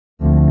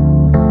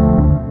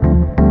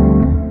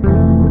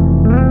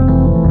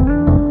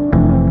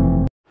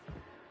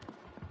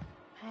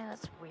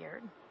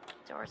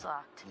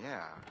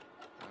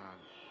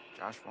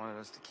Josh wanted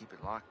us to keep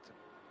it locked to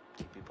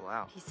keep people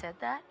out. He said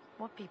that?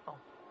 What people?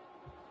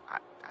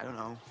 I don't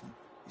know.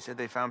 He said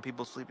they found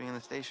people sleeping in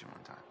the station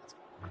one time.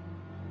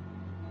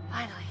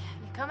 Finally.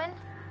 You coming?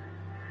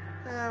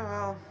 Yeah,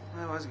 well,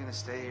 I was gonna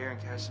stay here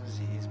and catch some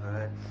Z's,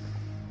 but...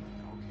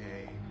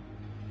 okay.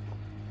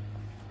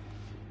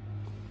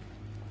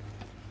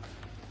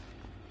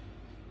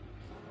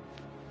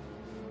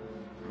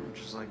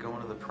 Just like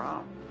going to the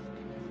prom.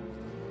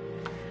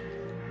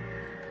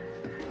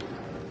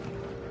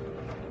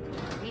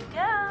 Here we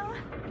go.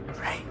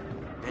 Right.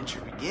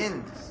 Adventure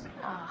begins.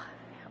 Oh,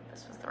 I hope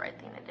this was the right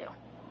thing to do.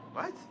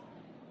 What?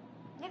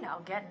 You know,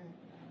 getting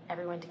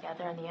everyone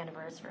together on the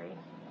anniversary.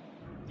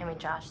 I mean,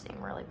 Josh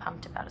seemed really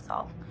pumped about us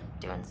all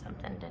doing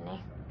something, didn't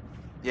he?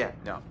 Yeah,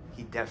 no,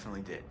 he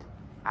definitely did.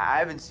 I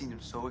haven't seen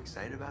him so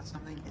excited about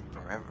something in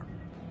forever.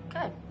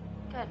 Good,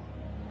 good.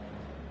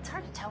 It's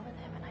hard to tell with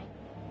him, and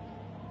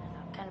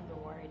I'm kind of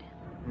worried.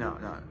 No,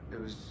 it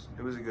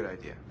was a good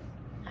idea.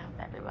 I hope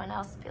everyone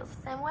else feels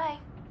the same way.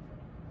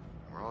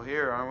 We're all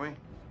here, aren't we?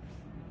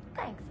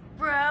 Thanks,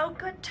 bro.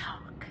 Good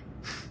talk.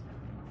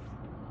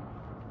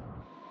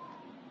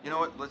 You know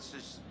what? Let's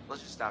just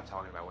stop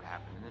talking about what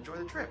happened and enjoy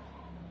the trip.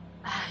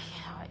 You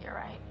know what? You're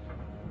right.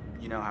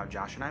 You know how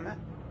Josh and I met?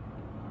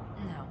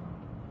 No.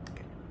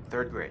 Okay.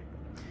 3rd grade.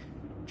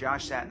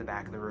 Josh sat in the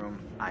back of the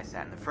room. I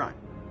sat in the front.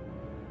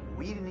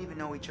 We didn't even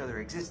know each other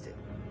existed.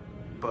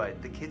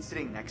 But the kid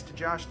sitting next to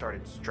Josh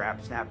started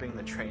strap snapping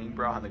the training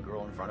bra on the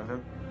girl in front of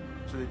him.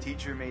 So the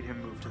teacher made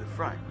him move to the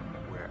front,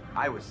 where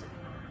I was sitting.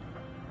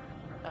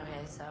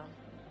 Okay, so?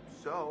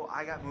 So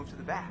I got moved to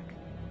the back.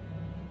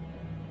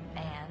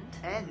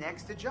 And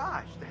next to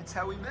Josh. That's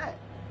how we met.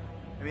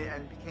 I mean,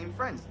 and became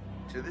friends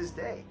to this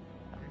day.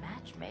 A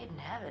match made in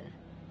heaven.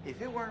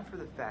 If it weren't for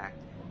the fact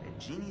that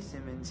Jeannie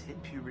Simmons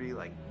hit puberty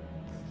like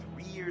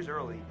 3 years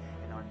early,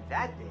 and on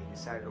that day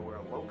decided to wear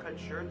a low-cut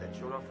shirt that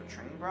showed off her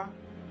training bra,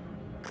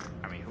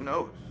 I mean, who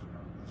knows?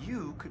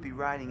 You could be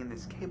riding in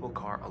this cable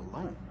car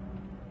alone.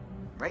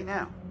 Right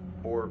now.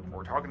 Or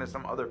talking to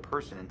some other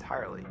person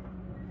entirely.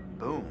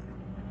 Boom.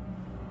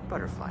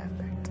 Butterfly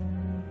effect.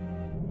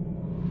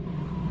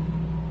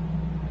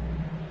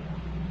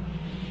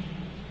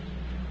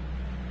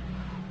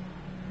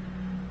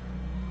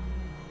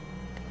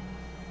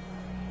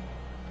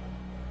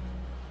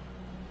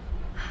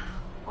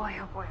 Boy,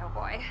 oh boy, oh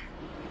boy.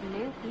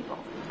 New people.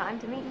 Time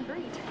to meet and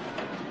greet.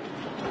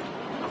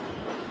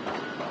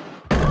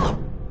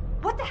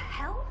 What the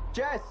hell?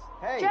 Jess,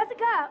 hey!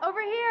 Jessica,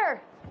 over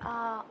here!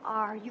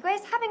 Are you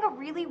guys having a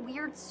really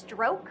weird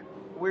stroke?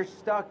 We're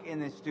stuck in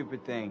this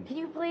stupid thing. Can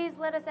you please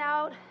let us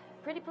out?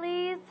 Pretty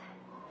please?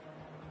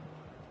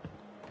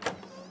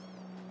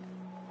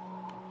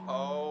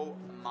 Oh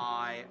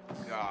my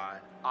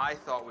god. I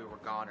thought we were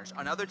goners.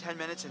 Another 10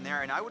 minutes in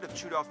there and I would have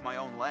chewed off my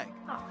own leg.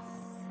 Oh,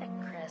 sick,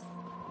 Chris.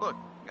 Look,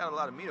 got a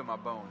lot of meat on my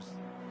bones.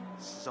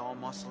 This is all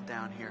muscle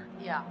down here.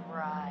 Yeah,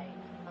 right.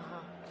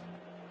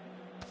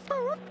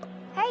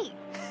 Hey!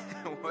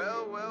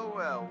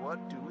 Well,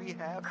 what do we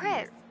have Chris!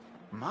 here?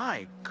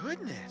 My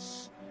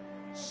goodness!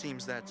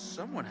 Seems that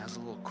someone has a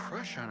little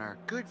crush on our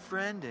good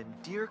friend and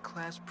dear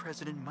class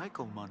president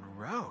Michael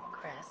Monroe.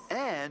 Chris.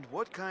 And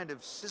what kind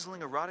of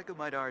sizzling erotica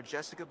might our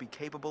Jessica be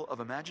capable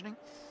of imagining?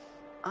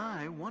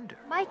 I wonder.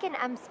 Mike and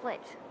M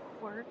split.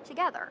 We're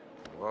together.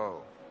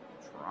 Whoa,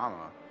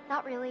 drama.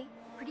 Not really.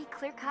 Pretty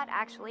clear cut,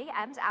 actually.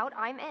 M's out,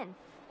 I'm in.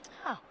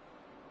 Oh.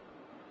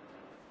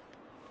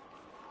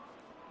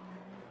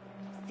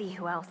 See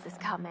who else is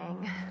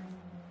coming.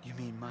 You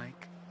mean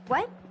Mike?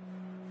 What?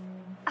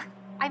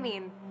 I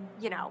mean,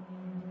 you know,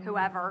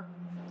 whoever.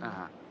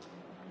 Uh-huh.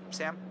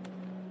 Sam?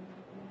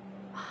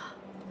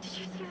 Did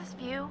you see this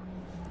view?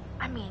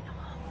 I mean,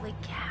 holy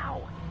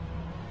cow.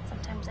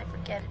 Sometimes I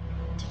forget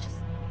to just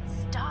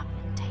stop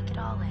and take it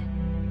all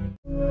in.